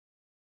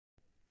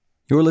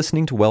You're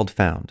listening to Weld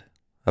Found,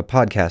 a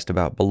podcast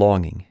about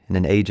belonging in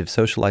an age of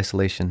social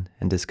isolation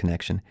and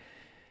disconnection.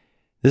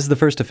 This is the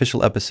first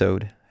official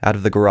episode out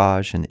of the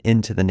garage and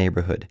into the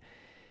neighborhood.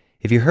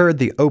 If you heard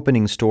the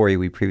opening story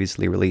we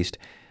previously released,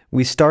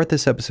 we start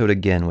this episode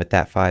again with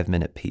that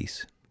 5-minute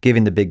piece,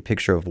 giving the big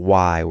picture of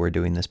why we're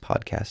doing this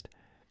podcast.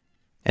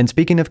 And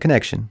speaking of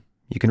connection,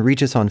 you can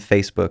reach us on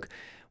Facebook.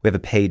 We have a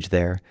page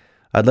there.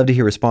 I'd love to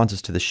hear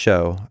responses to the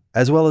show,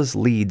 as well as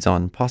leads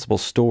on possible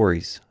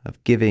stories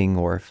of giving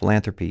or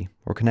philanthropy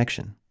or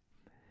connection.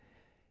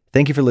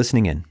 Thank you for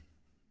listening in.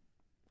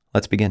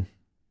 Let's begin.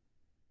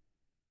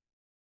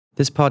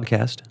 This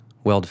podcast,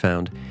 Weld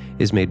Found,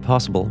 is made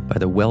possible by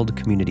the Weld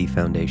Community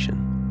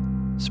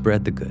Foundation.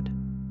 Spread the good.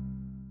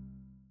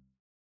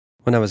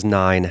 When I was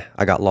 9,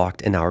 I got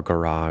locked in our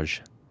garage.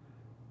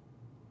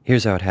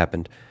 Here's how it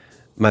happened.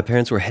 My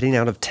parents were heading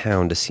out of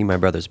town to see my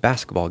brother's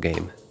basketball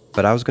game,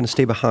 but I was going to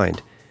stay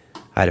behind.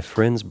 I had a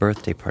friend's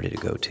birthday party to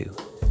go to.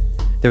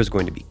 There was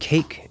going to be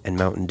cake and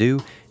Mountain Dew,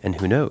 and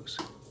who knows,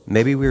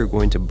 maybe we were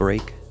going to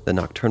break the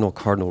nocturnal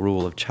cardinal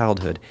rule of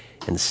childhood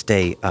and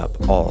stay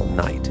up all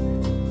night.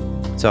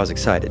 So I was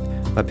excited.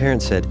 My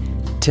parents said,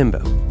 Timbo,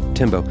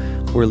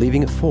 we're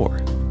leaving at 4,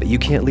 but you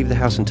can't leave the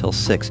house until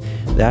 6.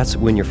 That's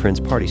when your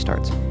friend's party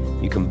starts.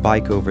 You can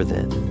bike over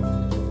then.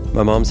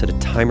 My mom set a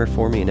timer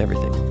for me and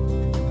everything.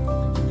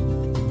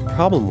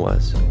 Problem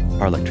was,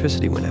 our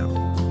electricity went out,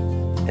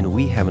 and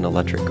we have an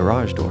electric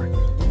garage door.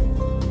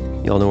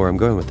 Y'all know where I'm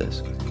going with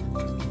this.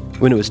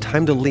 When it was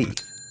time to leave,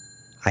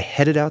 I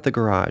headed out the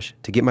garage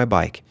to get my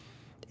bike,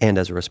 and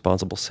as a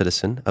responsible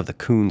citizen of the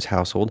Coons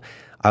household,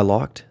 I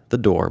locked the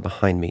door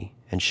behind me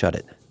and shut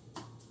it.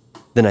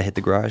 Then I hit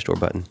the garage door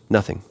button.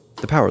 Nothing.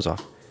 The power's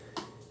off.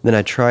 Then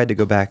I tried to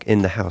go back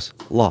in the house.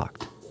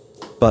 Locked.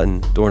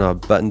 Button,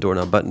 doorknob, button,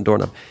 doorknob, button,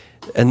 doorknob.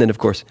 And then, of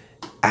course,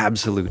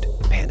 absolute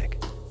panic.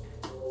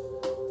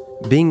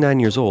 Being 9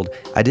 years old,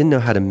 I didn't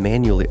know how to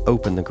manually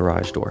open the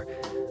garage door.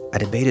 I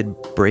debated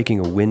breaking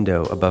a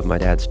window above my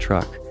dad's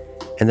truck,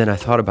 and then I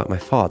thought about my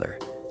father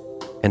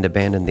and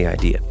abandoned the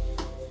idea.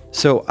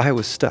 So I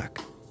was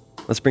stuck.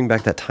 Let's bring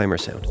back that timer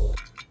sound.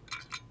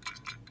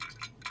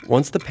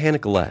 Once the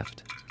panic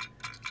left,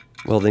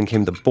 well, then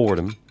came the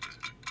boredom,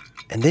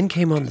 and then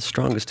came on the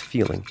strongest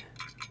feeling,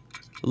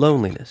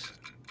 loneliness.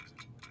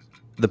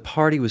 The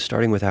party was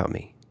starting without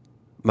me.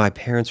 My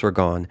parents were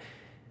gone.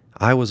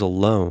 I was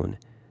alone.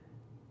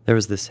 There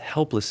was this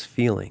helpless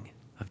feeling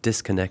of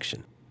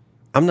disconnection.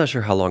 I'm not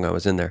sure how long I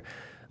was in there.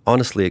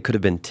 Honestly, it could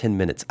have been 10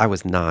 minutes. I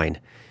was 9.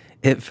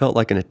 It felt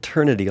like an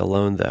eternity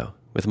alone, though,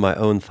 with my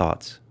own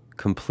thoughts,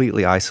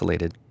 completely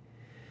isolated.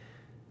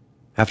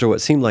 After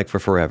what seemed like for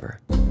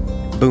forever,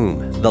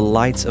 boom, the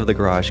lights of the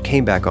garage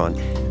came back on.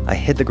 I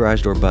hit the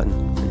garage door button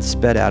and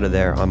sped out of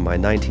there on my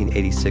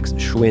 1986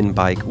 Schwinn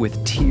bike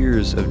with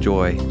tears of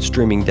joy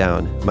streaming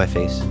down my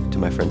face to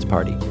my friend's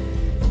party.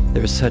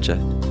 There was such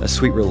a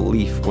sweet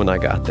relief when I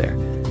got there.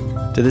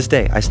 To this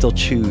day, I still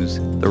choose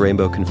the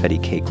rainbow confetti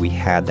cake we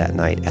had that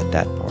night at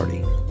that party.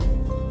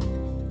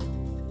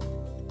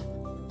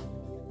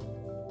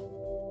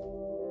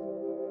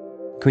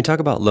 Can we talk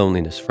about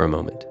loneliness for a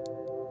moment?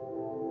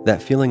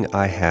 That feeling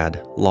I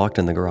had locked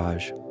in the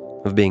garage,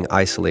 of being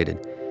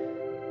isolated,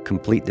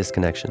 complete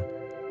disconnection.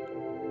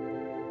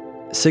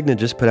 Cigna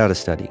just put out a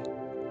study,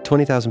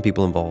 20,000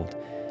 people involved.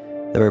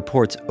 The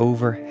reports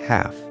over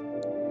half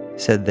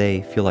said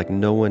they feel like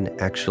no one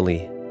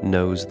actually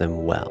knows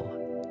them well.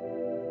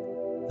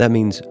 That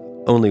means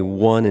only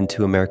 1 in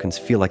 2 Americans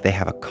feel like they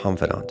have a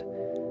confidant.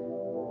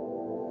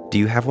 Do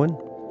you have one?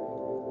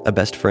 A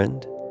best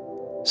friend?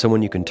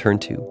 Someone you can turn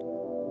to?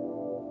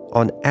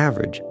 On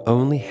average,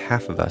 only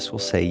half of us will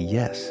say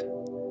yes.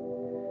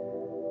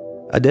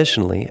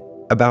 Additionally,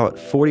 about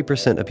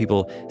 40% of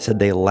people said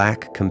they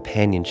lack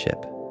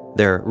companionship.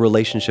 Their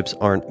relationships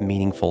aren't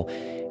meaningful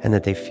and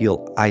that they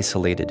feel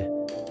isolated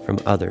from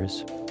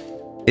others.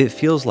 It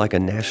feels like a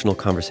national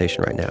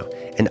conversation right now,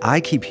 and I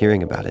keep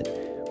hearing about it.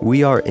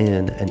 We are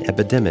in an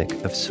epidemic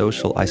of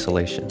social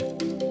isolation.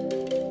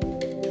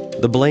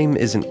 The blame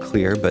isn't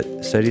clear,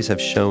 but studies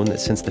have shown that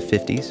since the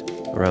 50s,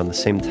 around the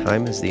same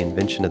time as the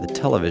invention of the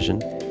television,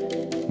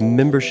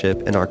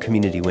 membership in our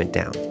community went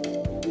down.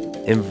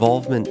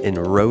 Involvement in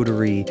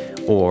Rotary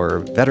or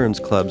veterans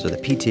clubs or the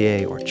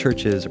PTA or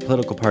churches or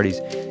political parties,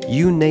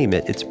 you name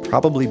it, it's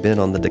probably been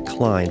on the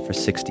decline for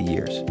 60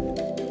 years.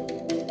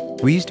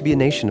 We used to be a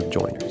nation of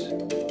joiners,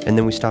 and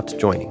then we stopped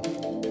joining.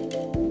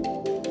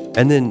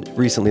 And then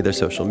recently there's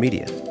social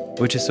media,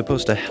 which is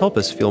supposed to help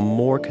us feel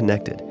more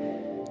connected.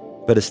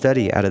 But a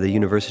study out of the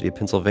University of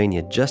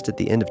Pennsylvania just at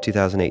the end of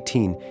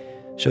 2018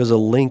 shows a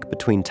link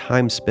between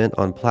time spent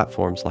on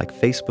platforms like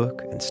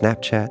Facebook and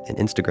Snapchat and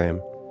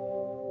Instagram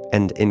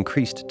and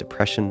increased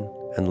depression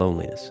and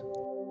loneliness.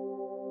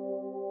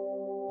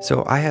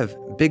 So I have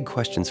big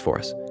questions for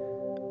us,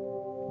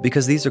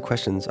 because these are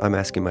questions I'm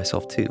asking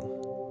myself too.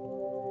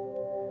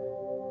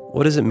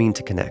 What does it mean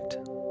to connect,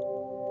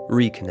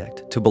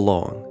 reconnect, to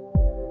belong,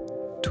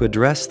 to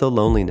address the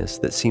loneliness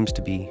that seems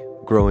to be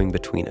growing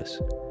between us?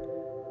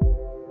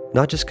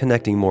 Not just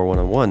connecting more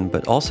one-on-one,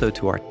 but also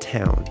to our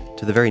town,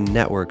 to the very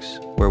networks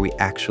where we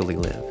actually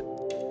live.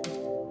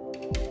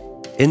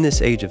 In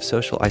this age of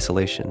social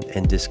isolation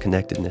and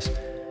disconnectedness,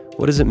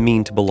 what does it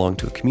mean to belong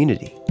to a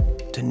community?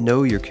 To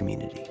know your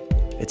community,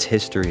 its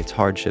history, its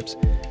hardships,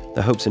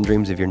 the hopes and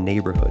dreams of your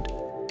neighborhood.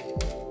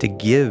 To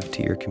give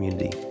to your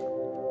community.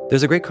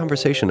 There's a great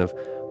conversation of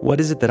what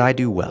is it that I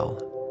do well,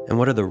 and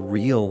what are the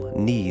real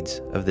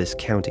needs of this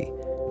county?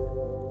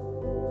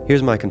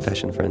 Here's my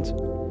confession, friends.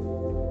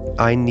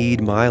 I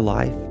need my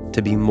life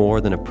to be more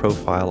than a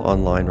profile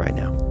online right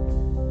now.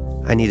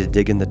 I need to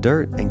dig in the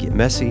dirt and get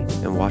messy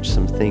and watch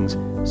some things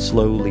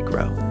slowly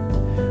grow.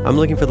 I'm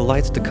looking for the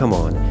lights to come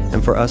on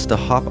and for us to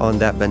hop on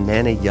that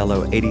banana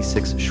yellow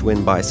 86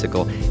 Schwinn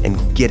bicycle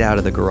and get out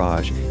of the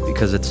garage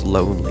because it's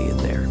lonely in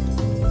there.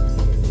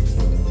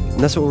 And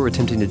that's what we're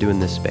attempting to do in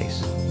this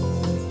space.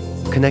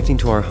 Connecting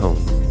to our home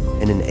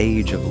in an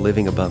age of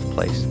living above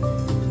place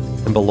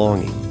and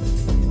belonging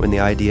when the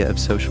idea of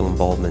social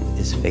involvement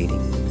is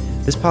fading.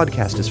 This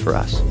podcast is for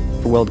us,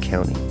 for Weld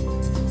County.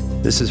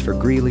 This is for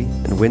Greeley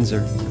and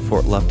Windsor,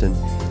 Fort Lupton,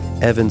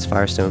 Evans,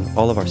 Firestone,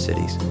 all of our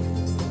cities.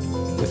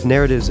 With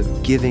narratives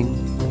of giving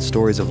and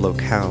stories of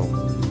locale,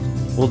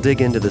 we'll dig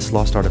into this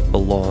lost art of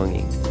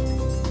belonging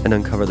and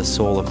uncover the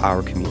soul of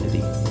our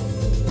community.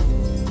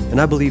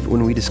 And I believe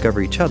when we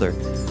discover each other,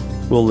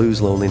 we'll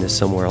lose loneliness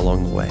somewhere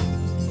along the way.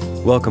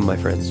 Welcome, my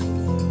friends,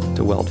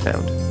 to Weld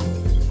Found.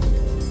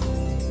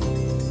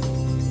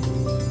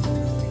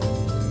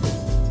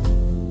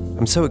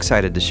 I'm so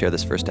excited to share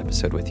this first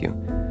episode with you.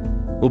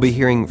 We'll be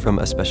hearing from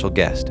a special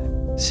guest,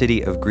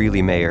 City of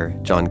Greeley Mayor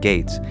John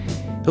Gates.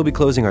 He'll be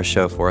closing our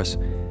show for us.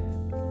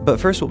 But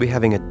first, we'll be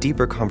having a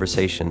deeper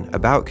conversation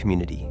about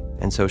community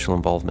and social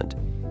involvement.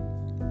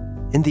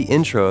 In the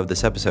intro of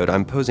this episode,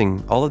 I'm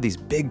posing all of these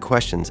big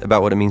questions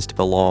about what it means to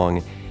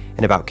belong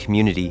and about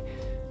community,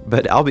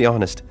 but I'll be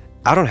honest,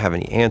 I don't have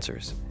any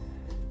answers.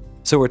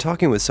 So we're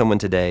talking with someone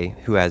today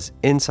who has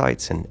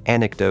insights and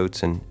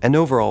anecdotes and an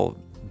overall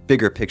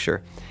bigger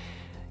picture.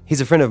 He's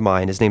a friend of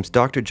mine. His name's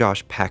Dr.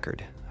 Josh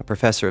Packard, a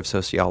professor of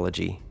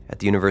sociology at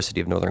the University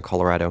of Northern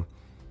Colorado.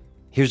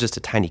 Here's just a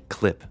tiny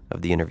clip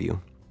of the interview.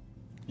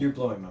 You're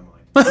blowing my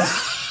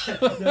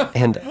mind.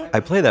 And I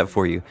play that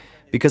for you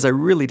because I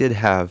really did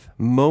have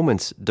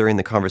moments during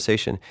the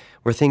conversation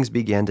where things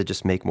began to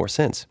just make more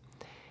sense.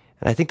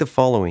 And I think the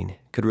following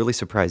could really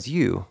surprise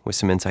you with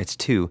some insights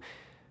too.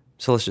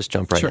 So let's just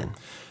jump right in.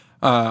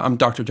 I'm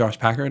Dr. Josh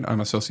Packard.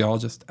 I'm a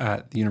sociologist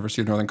at the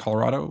University of Northern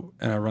Colorado,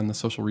 and I run the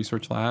social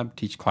research lab,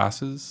 teach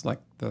classes like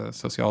the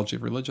sociology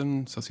of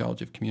religion,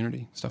 sociology of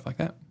community, stuff like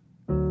that.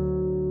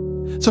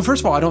 So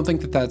first of all, I don't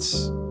think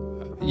that's,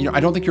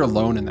 I don't think you're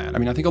alone in that. I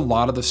mean, I think a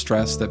lot of the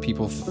stress that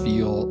people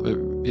feel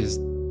is,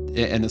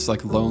 and it's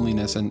like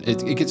loneliness, and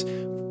it gets,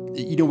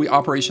 we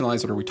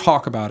operationalize it or we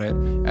talk about it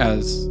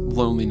as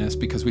loneliness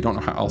because we don't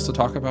know how else to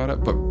talk about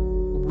it, but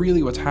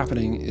really what's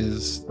happening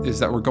is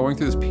that we're going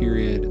through this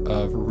period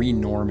of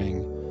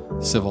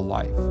renorming civil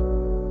life.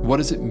 What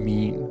does it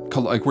mean?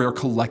 Like we're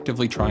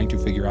collectively trying to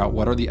figure out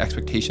what are the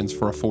expectations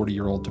for a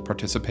 40-year-old to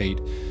participate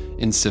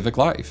in civic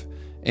life.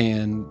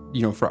 And,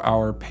 for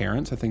our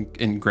parents, I think,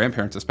 and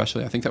grandparents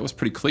especially, I think that was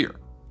pretty clear.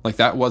 Like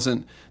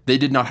they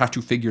did not have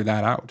to figure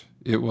that out.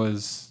 It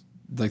was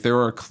like there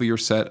were a clear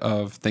set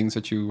of things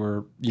that you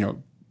were,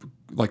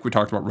 like we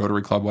talked about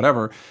Rotary Club,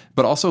 whatever,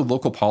 but also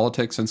local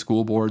politics and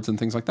school boards and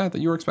things like that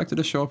you were expected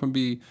to show up and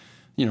be,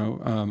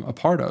 a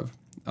part of,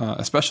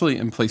 especially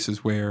in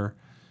places where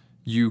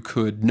you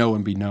could know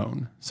and be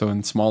known. So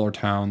in smaller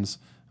towns,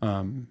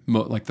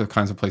 like the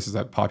kinds of places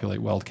that populate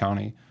Weld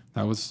County,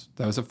 that was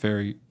a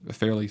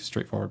fairly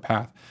straightforward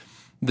path.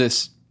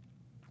 This,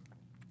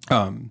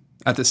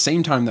 at the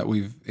same time that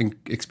we've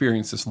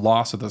experienced this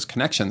loss of those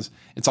connections,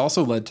 it's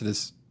also led to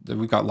this.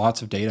 We've got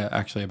lots of data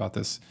actually about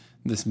this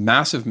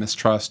massive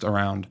mistrust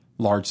around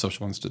large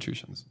social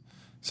institutions.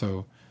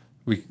 So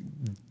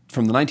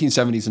from the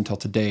 1970s until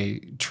today,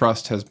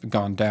 trust has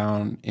gone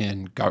down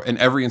in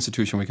every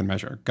institution we can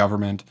measure: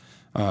 government,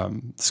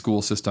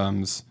 school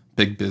systems,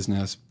 big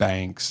business,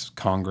 banks,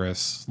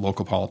 Congress,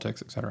 local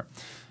politics, et cetera.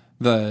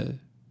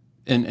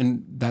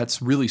 And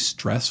that's really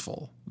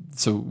stressful.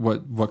 So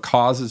what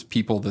causes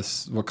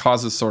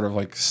sort of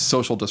like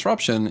social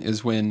disruption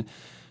is when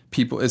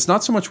people, it's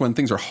not so much when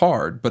things are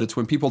hard, but it's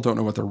when people don't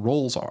know what their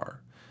roles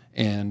are.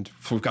 And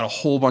so we've got a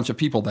whole bunch of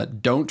people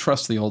that don't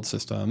trust the old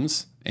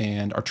systems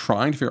and are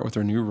trying to figure out what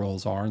their new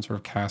roles are and sort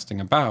of casting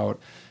about.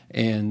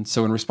 And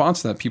so in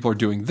response to that, people are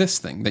doing this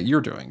thing that you're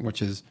doing, which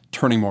is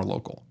turning more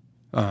local.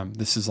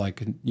 This is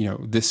like,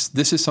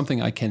 this is something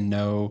I can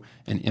know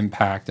and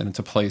impact, and it's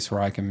a place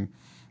where I can,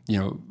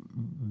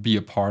 be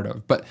a part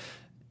of. But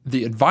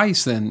the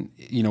advice then,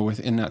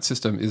 within that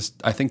system is,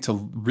 I think,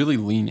 to really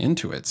lean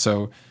into it.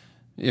 So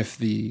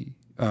if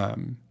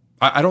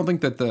I don't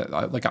think that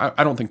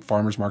I don't think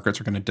farmers markets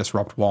are going to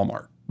disrupt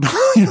Walmart.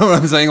 You know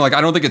what I'm saying? Like,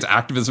 I don't think it's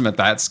activism at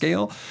that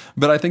scale,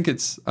 but I think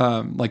it's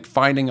like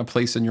finding a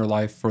place in your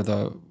life for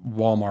the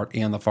Walmart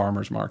and the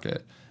farmers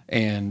market.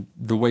 And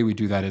the way we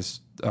do that is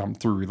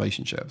through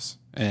relationships.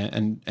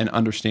 and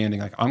understanding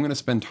like I'm going to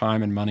spend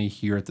time and money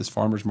here at this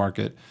farmer's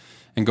market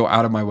and go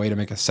out of my way to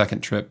make a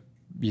second trip,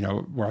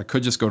 where I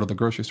could just go to the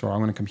grocery store. I'm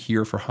going to come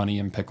here for honey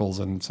and pickles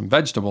and some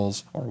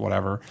vegetables or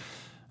whatever.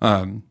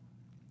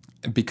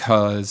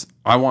 Because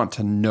I want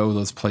to know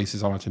those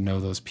places. I want to know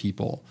those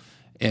people.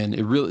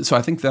 And so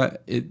I think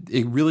that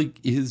it really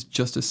is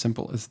just as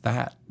simple as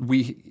that.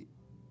 We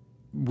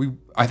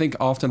I think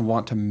often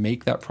want to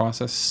make that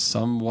process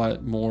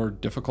somewhat more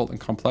difficult and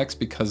complex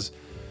because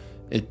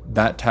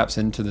that taps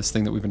into this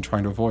thing that we've been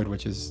trying to avoid,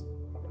 which is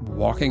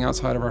walking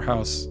outside of our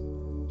house,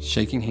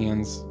 shaking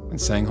hands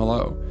and saying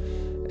hello.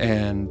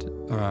 And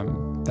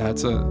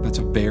that's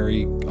a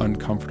very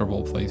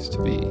uncomfortable place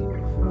to be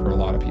for a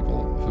lot of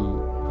people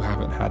who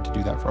haven't had to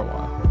do that for a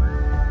while.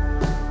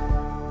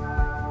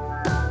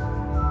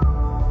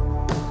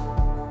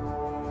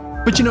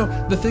 But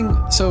the thing,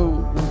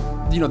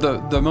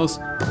 the most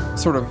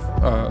sort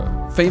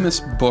of famous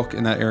book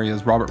in that area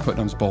is Robert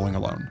Putnam's Bowling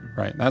Alone,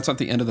 right? That's at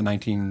the end of the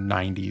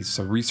 1990s.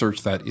 So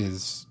research that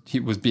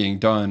was being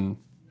done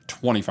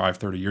 25,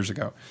 30 years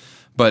ago.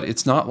 But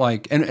it's not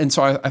like, and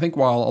so I think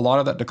while a lot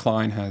of that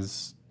decline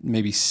has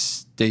maybe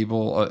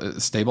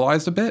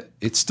stabilized a bit,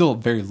 it's still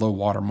very low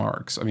water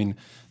marks. I mean,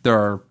 there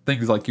are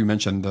things like you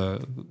mentioned, the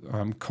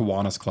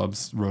Kiwanis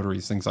clubs,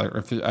 Rotaries, things like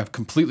have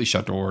completely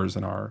shut doors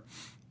and are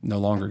no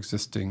longer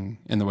existing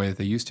in the way that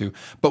they used to.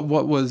 But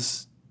what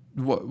was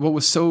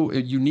so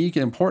unique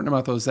and important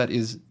about those that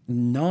is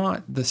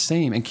not the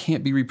same and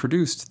can't be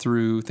reproduced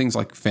through things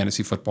like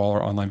fantasy football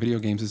or online video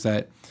games is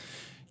that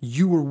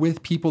you were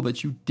with people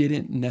that you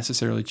didn't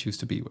necessarily choose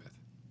to be with.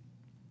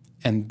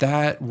 And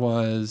that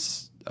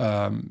is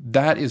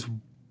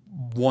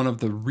one of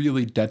the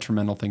really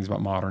detrimental things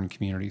about modern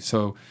community.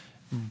 So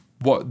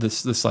what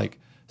this like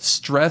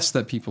stress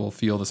that people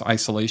feel, this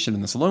isolation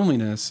and this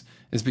loneliness,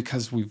 is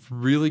because we've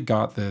really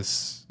got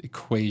this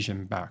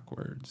equation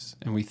backwards.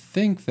 And we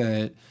think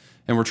that,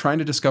 and we're trying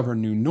to discover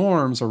new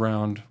norms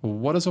around, well,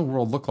 what does a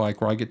world look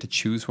like where I get to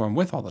choose who I'm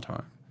with all the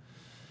time?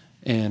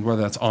 And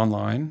whether that's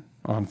online,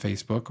 on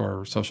Facebook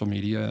or social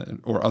media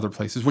or other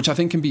places, which I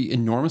think can be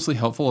enormously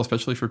helpful,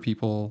 especially for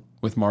people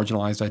with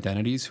marginalized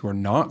identities who are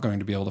not going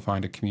to be able to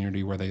find a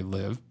community where they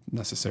live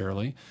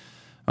necessarily.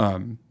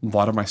 A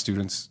lot of my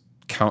students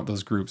count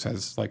those groups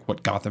as like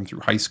what got them through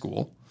high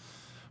school.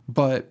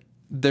 But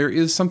there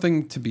is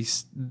something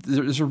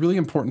there's a really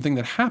important thing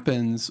that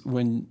happens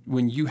when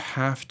you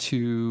have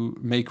to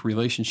make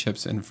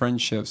relationships and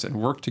friendships and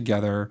work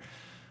together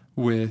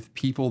with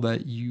people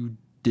that you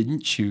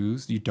didn't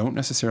choose, you don't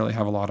necessarily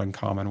have a lot in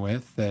common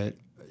with, that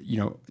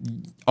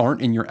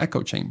aren't in your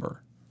echo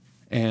chamber.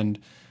 And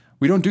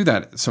we don't do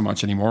that so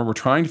much anymore. We're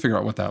trying to figure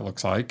out what that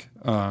looks like,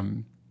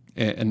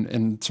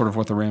 and sort of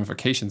what the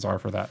ramifications are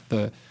for that.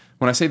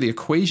 When I say the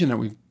equation that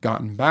we've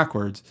gotten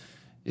backwards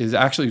is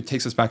actually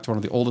takes us back to one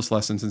of the oldest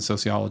lessons in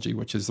sociology,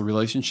 which is the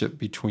relationship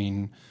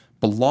between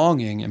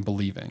belonging and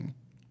believing.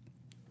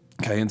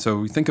 Okay, and so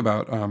we think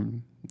about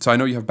so I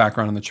know you have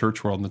background in the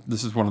church world, and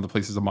this is one of the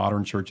places the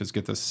modern churches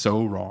get this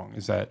so wrong,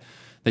 is that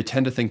they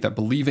tend to think that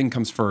believing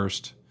comes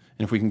first,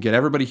 and if we can get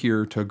everybody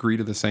here to agree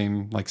to the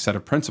same like set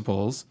of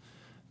principles,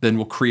 then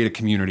we'll create a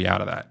community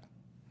out of that,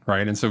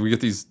 right? And so we get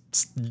these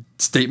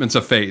statements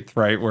of faith,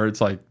 right, where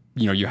it's like,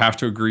 you have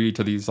to agree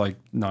to these like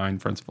 9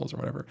 principles or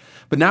whatever.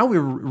 But now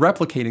we're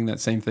replicating that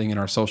same thing in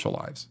our social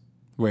lives,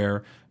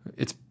 where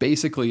it's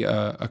basically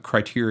a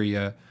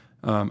criteria,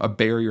 a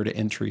barrier to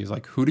entry is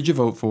like, who did you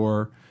vote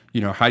for?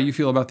 How do you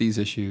feel about these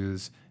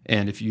issues?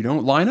 And if you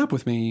don't line up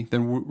with me,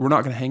 then we're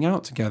not going to hang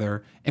out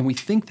together. And we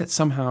think that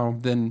somehow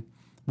then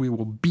we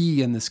will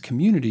be in this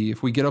community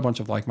if we get a bunch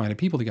of like-minded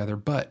people together.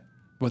 But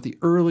what the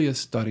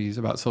earliest studies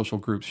about social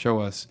groups show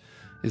us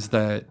is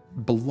that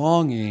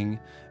belonging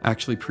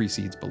actually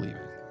precedes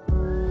believing.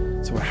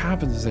 So what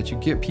happens is that you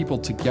get people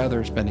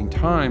together spending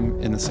time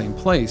in the same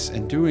place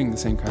and doing the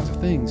same kinds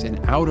of things, and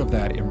out of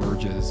that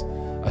emerges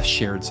a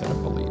shared set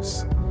of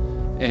beliefs.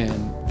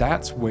 And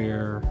that's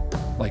where,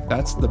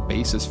 that's the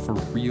basis for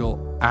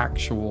real,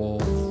 actual,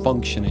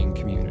 functioning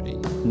community.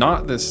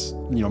 Not this,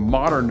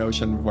 modern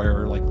notion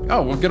where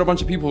we'll get a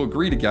bunch of people who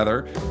agree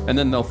together and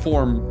then they'll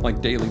form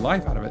daily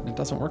life out of it. And it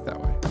doesn't work that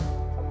way.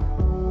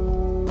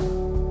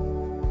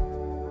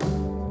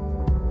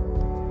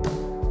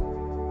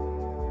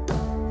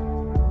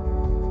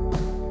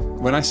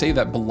 When I say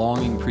that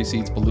belonging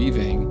precedes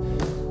believing,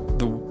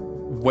 the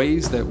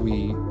ways that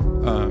we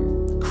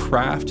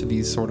craft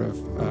these sort of,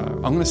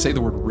 I'm going to say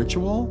the word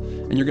ritual,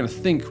 and you're going to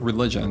think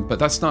religion, but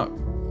that's not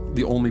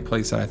the only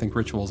place that I think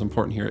ritual is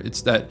important here.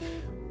 It's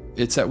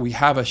that we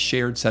have a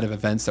shared set of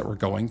events that we're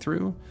going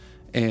through.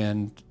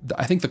 And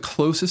I think the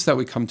closest that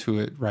we come to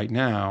it right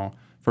now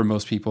for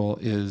most people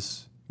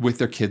is with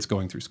their kids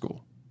going through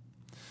school.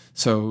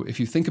 So if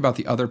you think about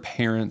the other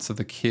parents of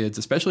the kids,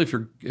 especially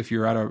if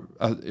you're at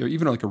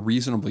even a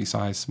reasonably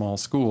sized small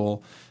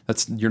school,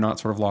 you're not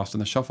sort of lost in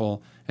the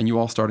shuffle, and you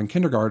all start in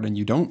kindergarten and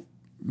you don't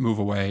move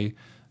away,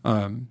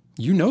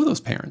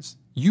 those parents.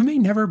 You may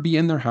never be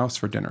in their house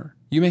for dinner.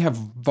 You may have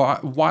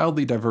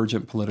wildly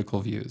divergent political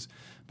views,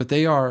 but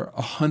they are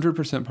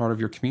 100% part of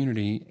your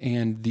community.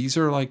 And these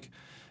are like,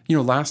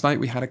 last night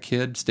we had a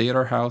kid stay at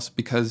our house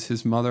because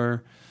his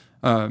mother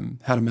had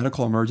a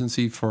medical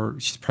emergency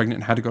she's pregnant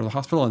and had to go to the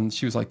hospital. And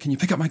she was like, can you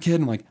pick up my kid?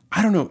 And I'm like,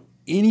 I don't know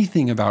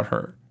anything about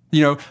her.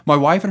 My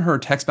wife and her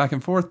text back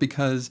and forth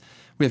because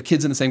we have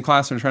kids in the same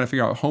class and we're trying to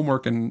figure out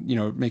homework and,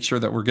 make sure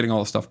that we're getting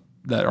all the stuff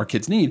that our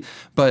kids need.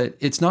 But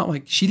it's not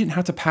like she didn't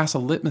have to pass a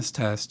litmus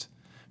test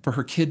for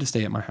her kid to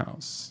stay at my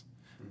house.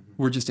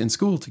 We're just in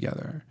school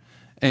together.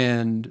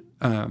 And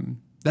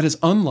that is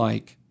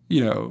unlike,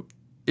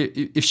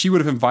 if she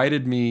would have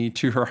invited me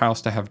to her house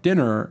to have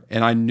dinner,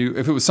 and I knew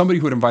if it was somebody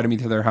who had invited me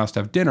to their house to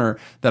have dinner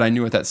that I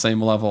knew at that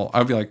same level, I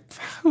would be like,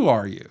 who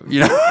are you?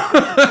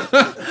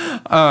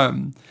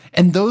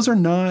 And those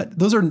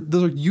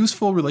are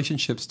useful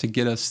relationships to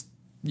get us,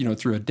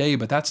 through a day,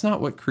 but that's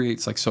not what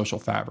creates like social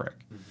fabric.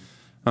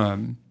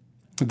 One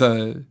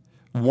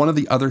of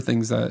the other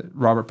things that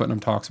Robert Putnam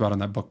talks about in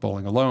that book,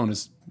 Bowling Alone,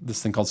 is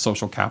this thing called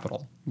social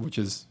capital, which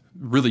is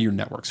really your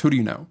networks. Who do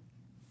you know?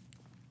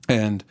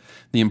 And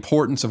the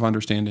importance of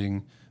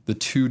understanding the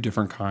two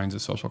different kinds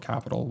of social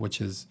capital,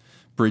 which is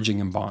bridging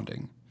and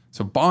bonding.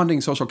 So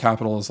bonding social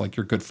capital is like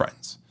your good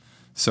friends.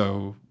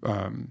 So,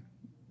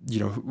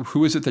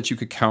 who is it that you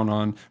could count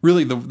on?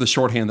 Really, the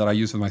shorthand that I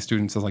use with my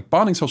students is like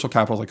bonding social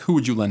capital is like, who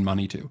would you lend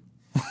money to?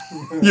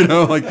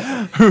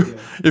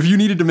 If you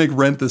needed to make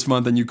rent this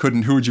month and you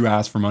couldn't, who would you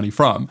ask for money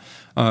from?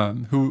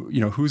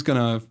 Who's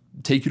going to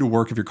take you to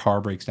work if your car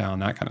breaks down,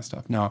 that kind of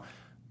stuff. Now,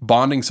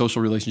 bonding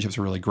social relationships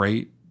are really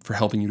great for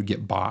helping you to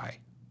get by,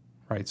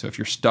 right? So if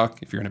you're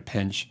stuck, if you're in a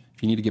pinch,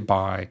 if you need to get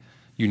by,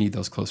 you need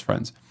those close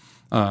friends.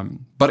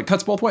 But it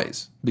cuts both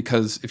ways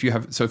because if you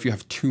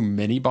have too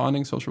many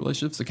bonding social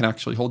relationships, it can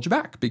actually hold you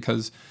back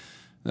because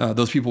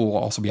those people will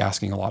also be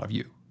asking a lot of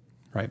you,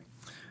 right?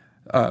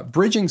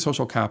 Bridging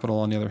social capital,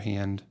 on the other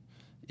hand,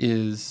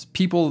 is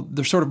people,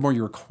 they're sort of more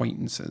your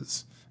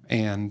acquaintances.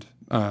 And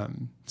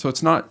so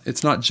it's not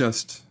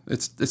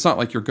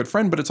like your good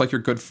friend, but it's like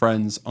your good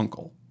friend's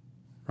uncle,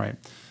 right?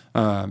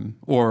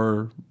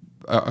 Or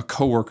a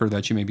coworker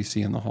that you maybe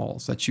see in the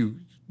halls that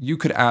you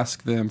could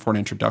ask them for an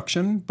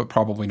introduction, but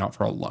probably not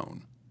for a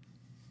loan.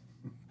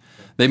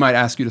 They might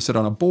ask you to sit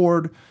on a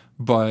board,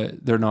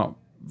 but they're not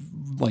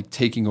like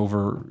taking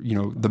over,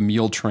 the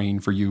meal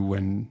train for you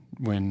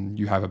when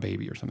you have a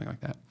baby or something like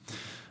that.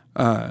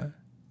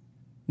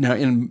 Now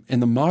in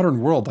the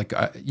modern world,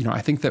 I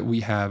think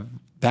that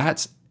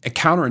that's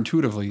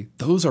counterintuitively,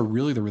 those are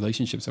really the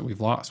relationships that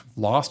we've lost. We've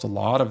lost a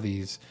lot of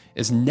these,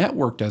 as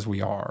networked as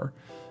we are.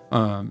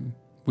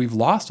 We've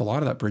lost a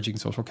lot of that bridging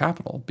social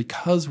capital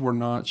because we're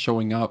not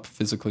showing up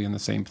physically in the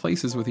same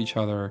places with each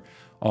other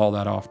all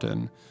that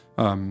often,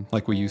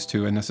 like we used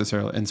to,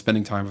 and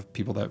spending time with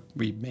people that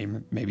we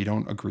maybe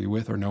don't agree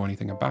with or know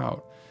anything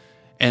about.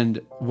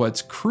 And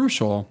what's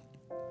crucial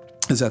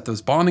is that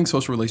those bonding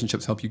social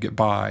relationships help you get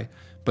by,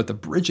 but the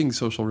bridging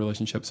social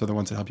relationships are the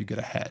ones that help you get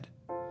ahead.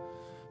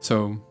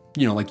 So,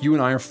 like you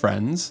and I are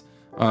friends.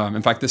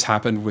 In fact, this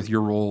happened with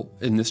your role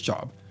in this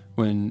job.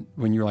 When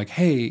you're like,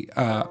 hey,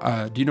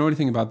 do you know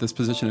anything about this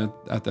position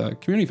at the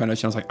Community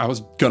Foundation? I was like, I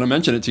was going to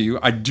mention it to you.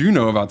 I do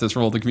know about this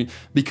role at the community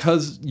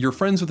because you're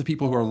friends with the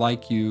people who are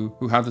like you,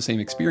 who have the same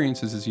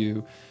experiences as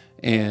you.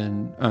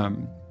 And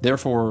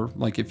therefore,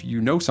 like if you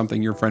know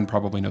something, your friend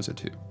probably knows it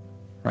too,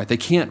 right? They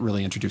can't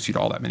really introduce you to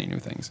all that many new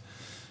things.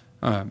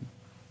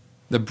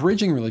 The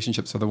bridging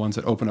relationships are the ones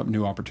that open up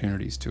new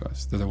opportunities to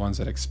us. They're the ones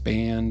that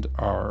expand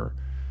our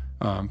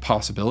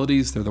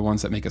possibilities. They're the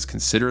ones that make us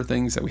consider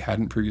things that we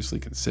hadn't previously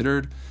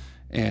considered.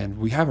 And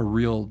we have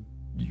you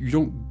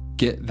don't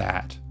get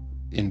that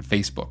in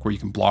Facebook where you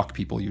can block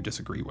people you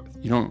disagree with.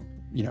 You don't,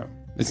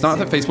 it's not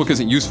that Facebook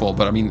isn't useful,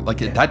 but I mean,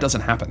 that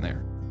doesn't happen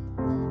there.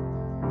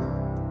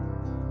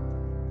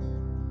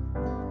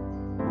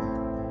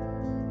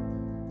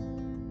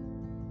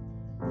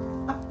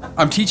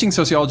 I'm teaching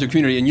sociology of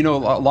community, and a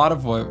lot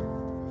of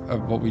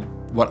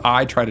what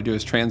I try to do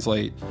is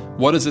translate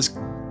what is this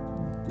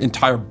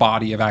entire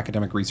body of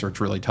academic research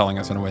really telling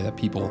us in a way that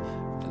people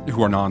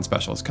who are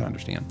non-specialists can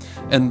understand.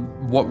 And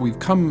what we've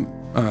come,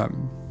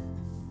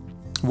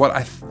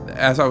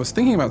 as I was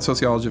thinking about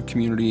sociology of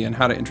community and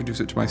how to introduce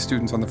it to my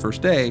students on the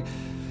first day,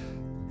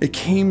 it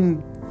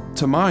came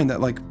to mind that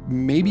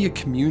maybe a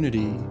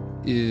community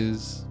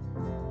is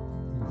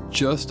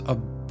just a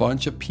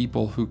bunch of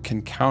people who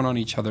can count on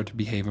each other to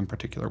behave in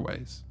particular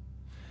ways.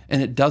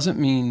 And it doesn't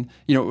mean,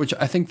 which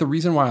I think the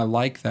reason why I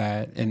like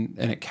that and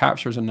it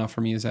captures enough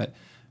for me is that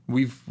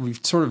we've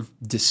sort of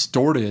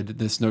distorted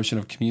this notion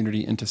of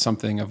community into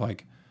something of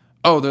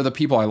they're the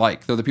people I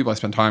like, they're the people I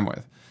spend time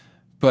with.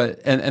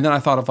 But and then I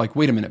thought of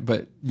wait a minute,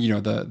 but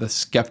the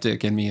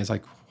skeptic in me is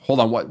hold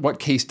on, what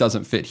case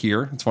doesn't fit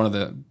here? It's one of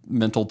the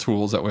mental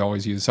tools that we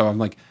always use. So I'm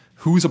like,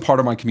 who's a part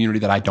of my community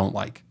that I don't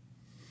like?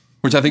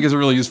 Which I think is a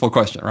really useful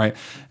question, right?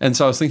 And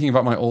so I was thinking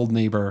about my old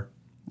neighbor,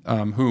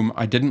 whom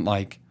I didn't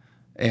like,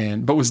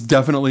 but was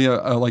definitely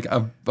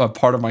a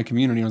part of my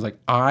community. I was like,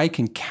 I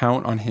can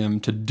count on him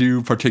to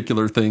do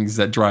particular things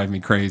that drive me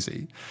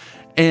crazy,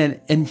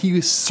 and he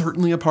was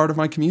certainly a part of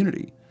my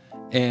community.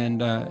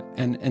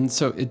 And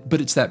so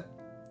but it's that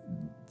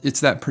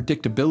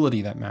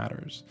predictability that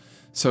matters.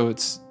 So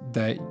it's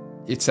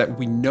that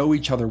we know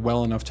each other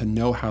well enough to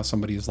know how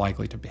somebody is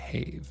likely to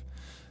behave.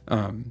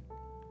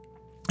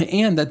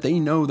 And that they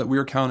know that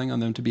we're counting on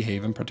them to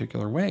behave in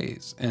particular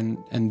ways.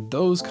 And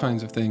those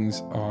kinds of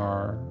things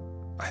are,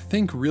 I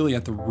think, really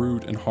at the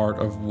root and heart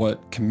of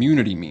what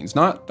community means.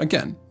 Not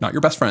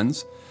your best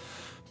friends,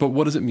 but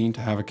what does it mean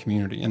to have a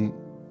community? And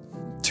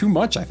too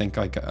much, I think,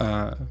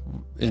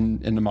 in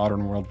the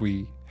modern world,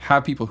 we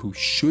have people who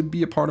should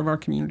be a part of our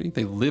community.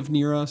 They live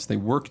near us, they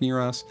work near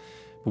us,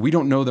 but we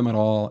don't know them at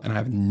all and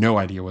have no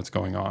idea what's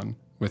going on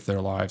with their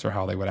lives or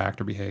how they would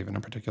act or behave in a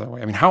particular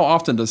way. I mean, how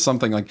often does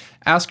something like,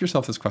 ask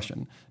yourself this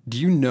question, do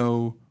you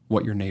know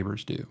what your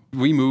neighbors do?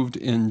 We moved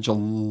in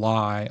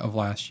July of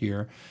last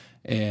year,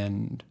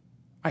 and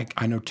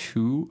I know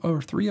 2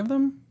 or 3 of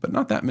them, but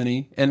not that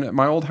many. And at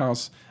my old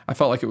house, I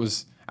felt like it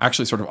was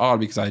actually sort of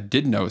odd because I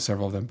did know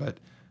several of them, but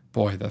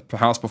boy, the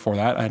house before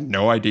that, I had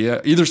no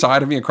idea. Either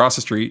side of me, across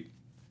the street,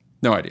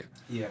 no idea.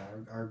 Yeah,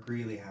 our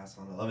Greeley house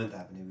on 11th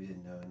Avenue, we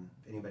didn't know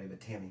anybody but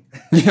Tammy.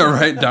 Yeah,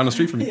 right, down the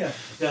street from me. Yeah,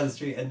 down the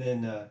street. And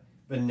then,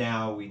 but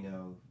now we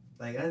know,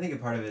 like, I think a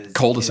part of it is...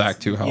 Cul-de-sac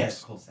too helps.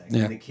 Yes, cul-de-sac.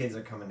 Yeah. And the kids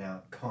are coming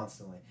out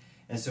constantly.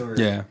 And so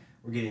we're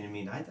getting to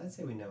meet, I'd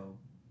say we know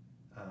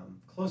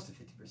close to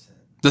 50%.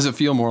 Does it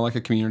feel more like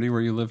a community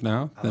where you live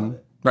now? I love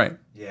it. Right.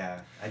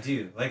 Yeah, I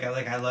do.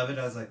 I love it.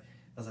 I was like,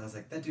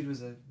 that dude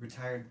was he's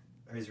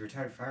a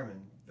retired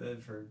fireman he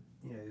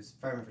was a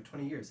fireman for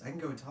 20 years. I can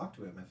go and talk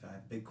to him if I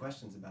have big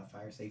questions about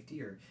fire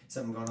safety or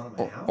something going on in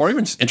my house. Or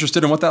even just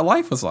interested in what that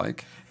life was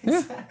like.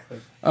 Exactly.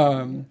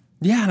 And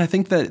I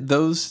think that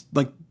those,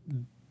 like,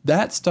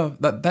 that stuff,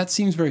 that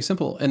seems very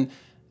simple. And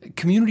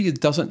community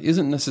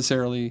isn't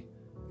necessarily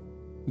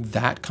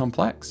that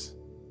complex.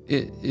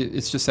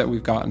 It's just that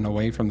we've gotten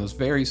away from those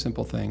very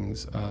simple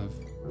things of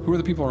who are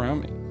the people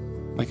around me?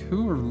 Like,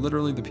 who are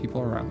literally the people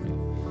around me?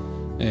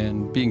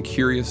 And being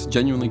curious,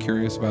 genuinely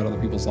curious about other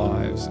people's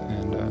lives,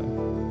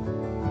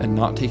 and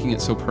not taking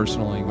it so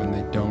personally when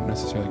they don't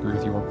necessarily agree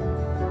with your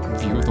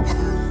view of the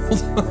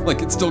world.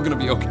 Like, it's still going to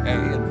be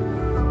okay.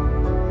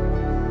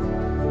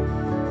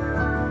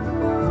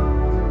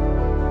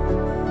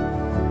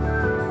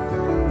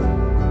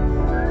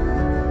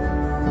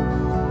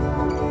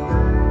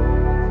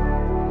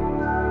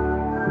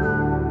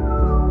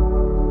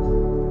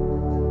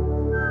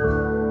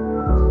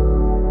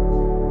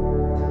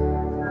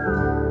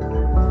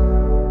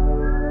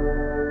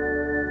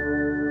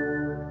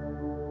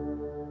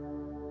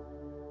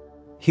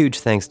 Huge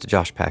thanks to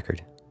Josh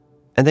Packard.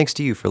 And thanks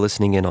to you for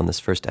listening in on this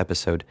first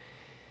episode.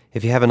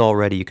 If you haven't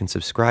already, you can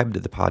subscribe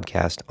to the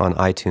podcast on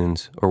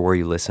iTunes or where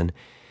you listen.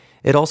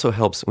 It also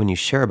helps when you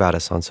share about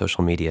us on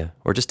social media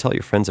or just tell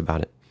your friends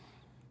about it.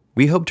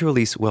 We hope to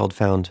release Weld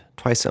Found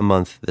twice a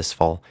month this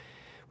fall.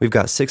 We've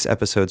got 6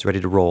 episodes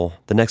ready to roll.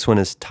 The next one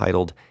is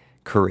titled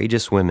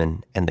Courageous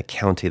Women and the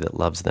County That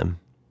Loves Them.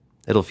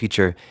 It'll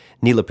feature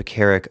Neela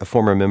Pekarik, a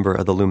former member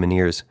of the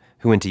Lumineers,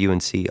 who went to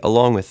UNC,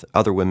 along with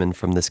other women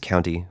from this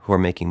county who are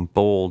making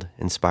bold,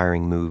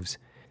 inspiring moves.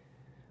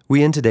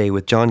 We end today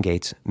with John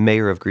Gates,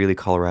 mayor of Greeley,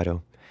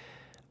 Colorado.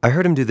 I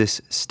heard him do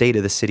this State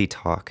of the City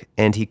talk,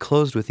 and he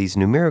closed with these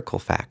numerical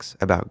facts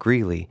about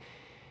Greeley.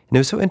 And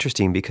it was so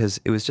interesting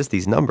because it was just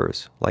these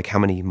numbers, like how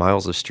many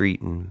miles of street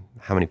and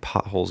how many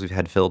potholes we've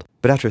had filled.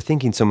 But after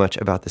thinking so much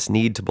about this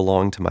need to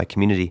belong to my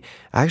community,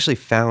 I actually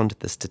found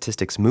the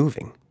statistics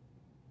moving.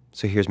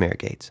 So here's Mayor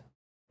Gates.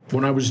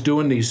 When I was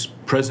doing these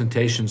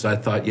presentations, I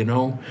thought,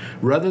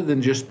 rather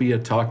than just be a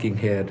talking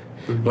head,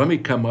 let me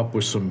come up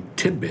with some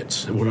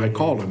tidbits, what I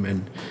call them.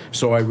 And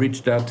so I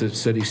reached out to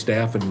city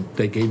staff, and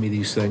they gave me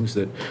these things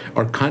that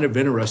are kind of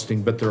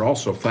interesting, but they're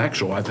also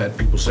factual. I've had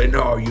people say,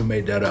 no, you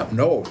made that up.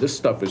 No, this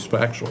stuff is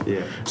factual.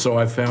 Yeah. So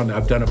I've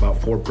done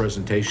about 4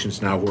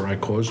 presentations now where I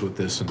close with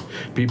this, and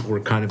people were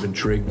kind of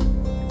intrigued.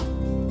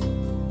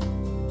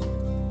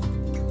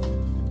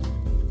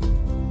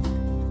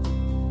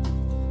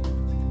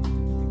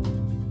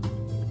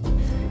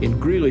 In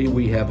Greeley,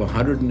 we have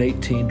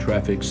 118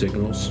 traffic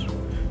signals,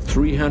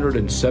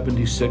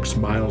 376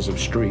 miles of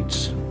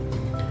streets.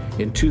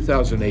 In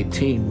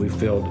 2018, we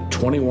filled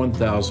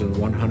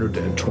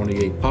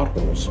 21,128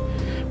 potholes,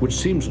 which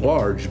seems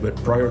large, but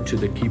prior to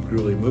the Keep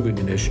Greeley Moving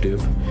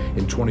initiative,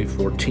 in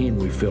 2014,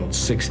 we filled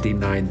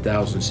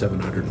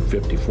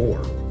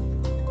 69,754.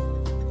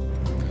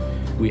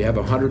 We have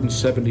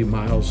 170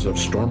 miles of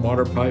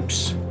stormwater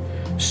pipes,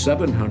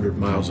 700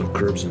 miles of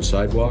curbs and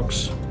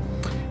sidewalks.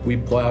 We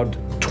plowed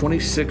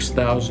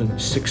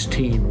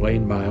 26,016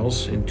 lane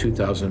miles in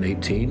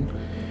 2018.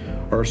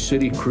 Our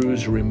city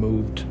crews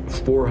removed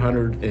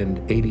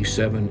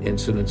 487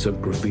 incidents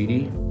of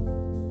graffiti.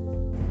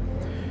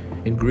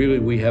 In Greeley,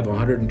 we have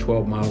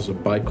 112 miles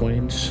of bike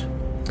lanes,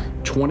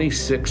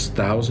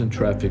 26,000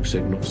 traffic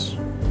signals.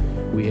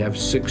 We have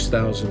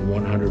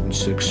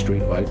 6,106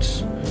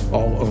 streetlights,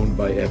 all owned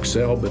by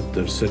XL, but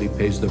the city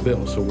pays the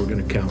bill, so we're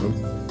going to count them.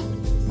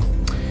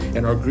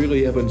 And our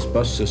Greeley Evans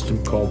bus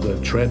system, called the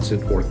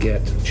Transit or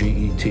GET,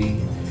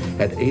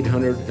 had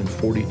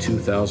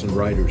 842,000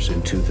 writers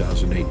in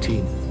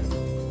 2018.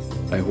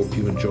 I hope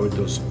you enjoyed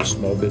those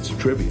small bits of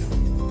trivia.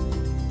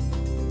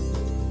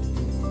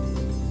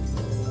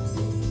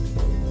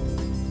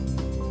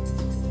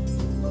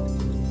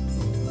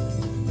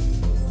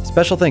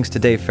 Special thanks to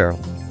Dave Farrell,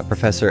 a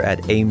professor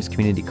at Ames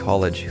Community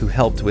College who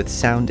helped with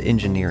sound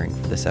engineering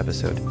for this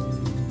episode.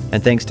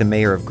 And thanks to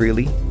Mayor of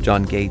Greeley,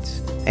 John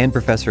Gates, and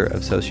Professor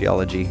of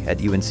Sociology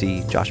at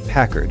UNC, Josh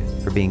Packard,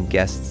 for being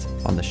guests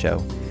on the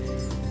show.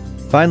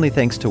 Finally,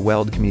 thanks to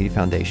Weld Community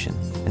Foundation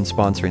in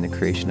sponsoring the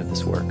creation of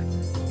this work.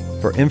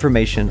 For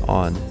information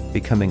on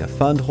becoming a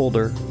fund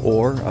holder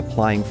or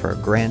applying for a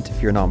grant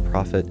if you're a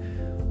nonprofit,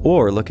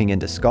 or looking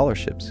into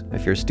scholarships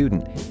if you're a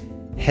student,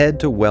 head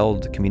to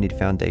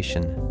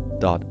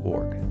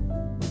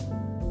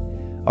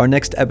weldcommunityfoundation.org. Our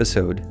next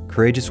episode,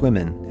 Courageous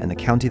Women and the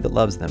County That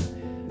Loves Them,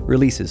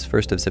 releases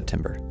 1st of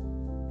September.